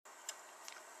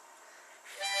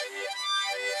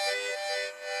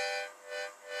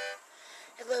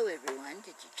Hello everyone,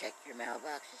 did you check your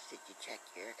mailboxes? Did you check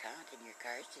your account and your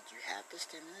cards? Did you have the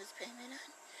stimulus payment on?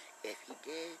 If you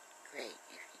did, great.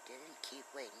 If you didn't, keep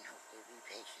waiting. Hopefully be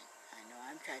patient. I know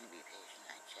I'm trying to be patient.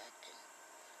 I checked and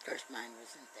of course mine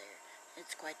wasn't there.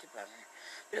 It's quite a bummer.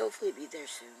 But hopefully it'll be there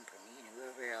soon for me and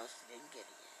whoever else didn't get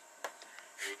it yet.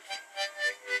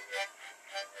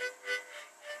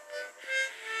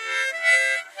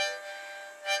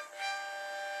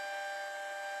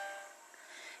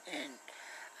 And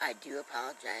I do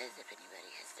apologize if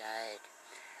anybody has died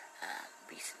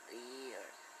recently, or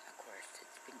of course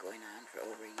it's been going on for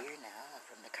over a year now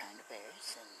from the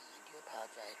coronavirus, and I do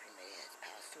apologize for anybody that has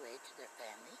passed away to their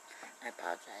family. I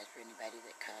apologize for anybody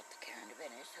that caught the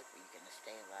coronavirus. Hopefully you're going to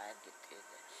stay alive, get through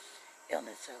the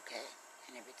illness okay,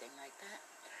 and everything like that.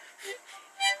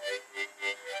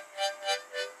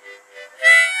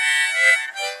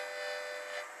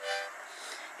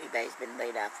 Anybody's been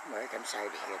laid off from work, I'm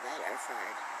sorry to hear that, or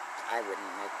fired. I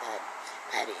wouldn't like that.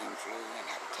 I had an injury and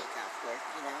had to take off work,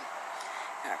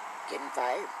 or getting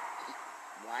fired.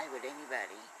 Why would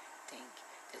anybody think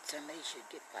that somebody should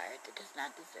get fired that does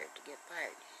not deserve to get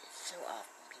fired? It's so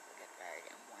often people get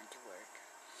fired and want to work,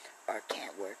 or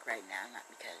can't work right now, not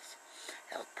because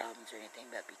health problems or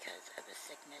anything, but because of a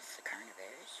sickness, the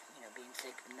coronavirus, being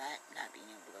sick from that, not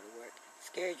being able to go to work.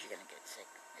 Scared you're going to get sick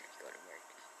if you go to work.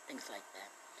 Things like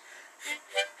that.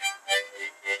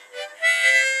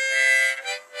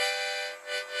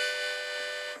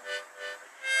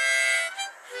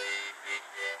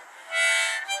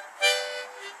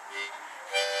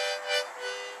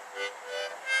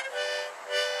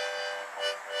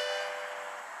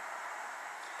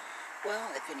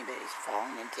 Well, if anybody's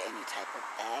fallen into any type of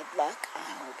bad luck, I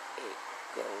hope it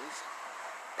goes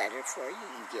better for you.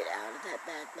 You get out of that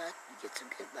bad luck. You get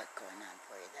some good luck going on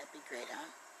for you. That'd be great, huh?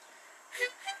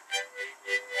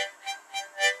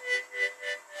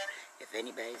 If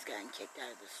anybody's gotten kicked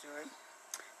out of the store,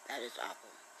 that is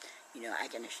awful. I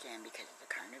can understand because of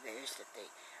the coronavirus that they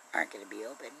aren't going to be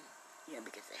open,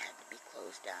 because they had to be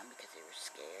closed down because they were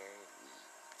scared and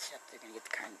stuff. They're going to get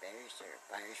the coronavirus or a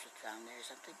virus was found there or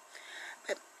something.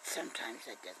 But sometimes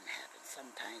that doesn't happen.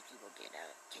 Sometimes people get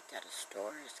kicked out of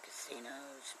stores,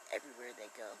 casinos, everywhere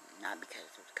they go, not because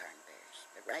of the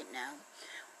coronavirus. But right now,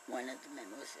 one of the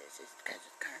memos is because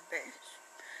of the coronavirus.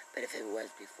 But if it was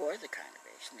before the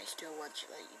coronavirus and they still want you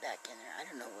to let you back in there, I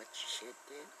don't know what you should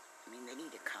do. They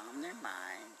need to calm their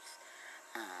minds,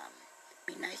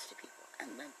 be nice to people,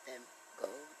 and let them go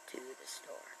to the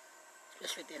store.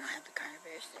 Especially if they don't have the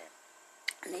coronavirus there.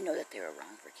 And they know that they were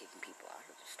wrong for kicking people out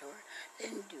of the store. They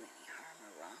didn't do any harm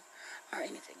or wrong or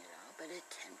anything at all, but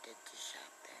attempted to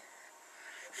shop there.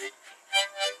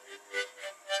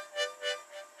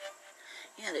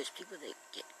 There's people that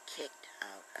get kicked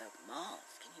out of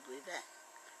malls. Can you believe that?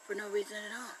 For no reason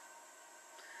at all.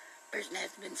 Person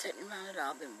hasn't been sitting around at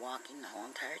all, been walking the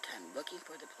whole entire time, looking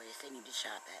for the place they need to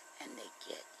shop at, and they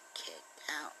get kicked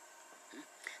out.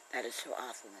 That is so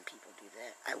awful when people do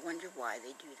that. I wonder why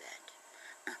they do that.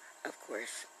 Of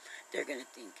course, they're going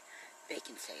to think they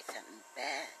can say something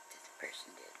bad that the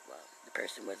person did. Well, the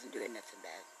person wasn't doing nothing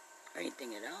bad or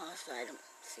anything at all, so I don't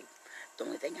see. The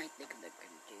only thing I think they're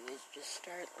going to do is just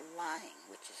start lying,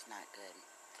 which is not good.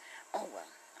 Oh, well,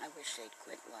 I wish they'd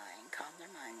quit lying, calm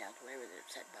their mind out, whatever they're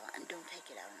upset about, and don't take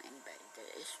it out on anybody that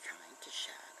is trying to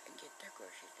shop and get their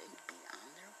groceries and be on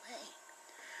their way.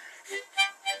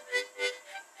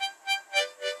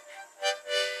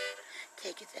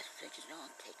 Take it as fictional,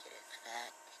 take it as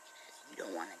fact, take it as you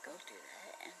don't want to go through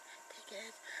that, and take it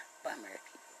as bummer if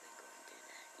people have been going through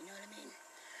that. You know what I mean?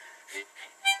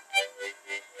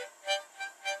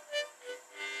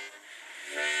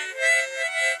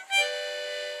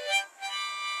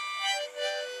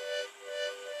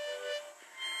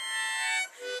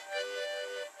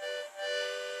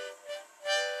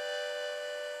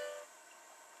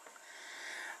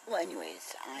 Well,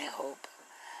 anyways, I hope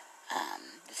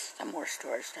some more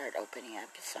stores start opening up,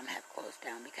 because some have closed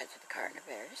down because of the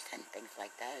coronavirus and things like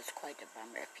that. It's quite a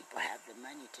bummer if people have the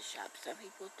money to shop. Some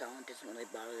people don't. It doesn't really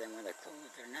bother them whether they're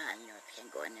closed or not. If they can't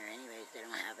go in there anyways, they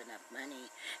don't have enough money.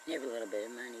 And every little bit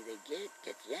of money they get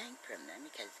gets yanked from them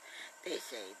because they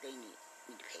say they need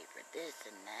to pay for this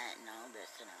and that and all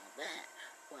this and all that.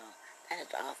 Well, that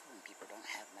is awful when people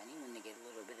don't have money. When they get a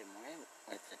little bit of more,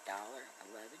 what's $1,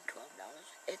 $11,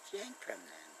 $12, it's yanked from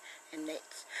them. And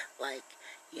it's like,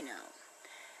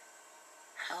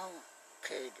 how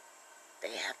could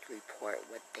they have to report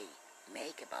what they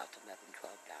make about the $11,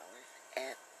 $12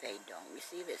 if they don't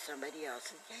receive it? Somebody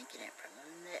else is yanking it from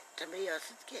them, and somebody else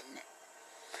is getting it.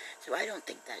 So I don't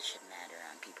think that should matter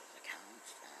on people's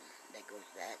accounts that goes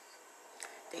that.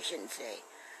 They shouldn't say,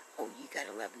 oh, you got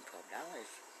 $11, $12.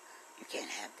 You can't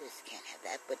have this, can't have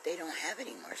that. But they don't have it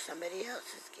anymore. Somebody else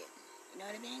is getting. You know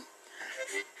what I mean?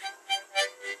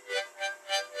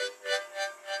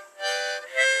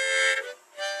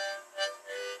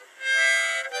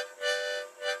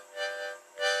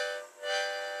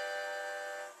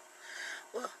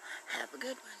 Well, have a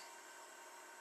good one.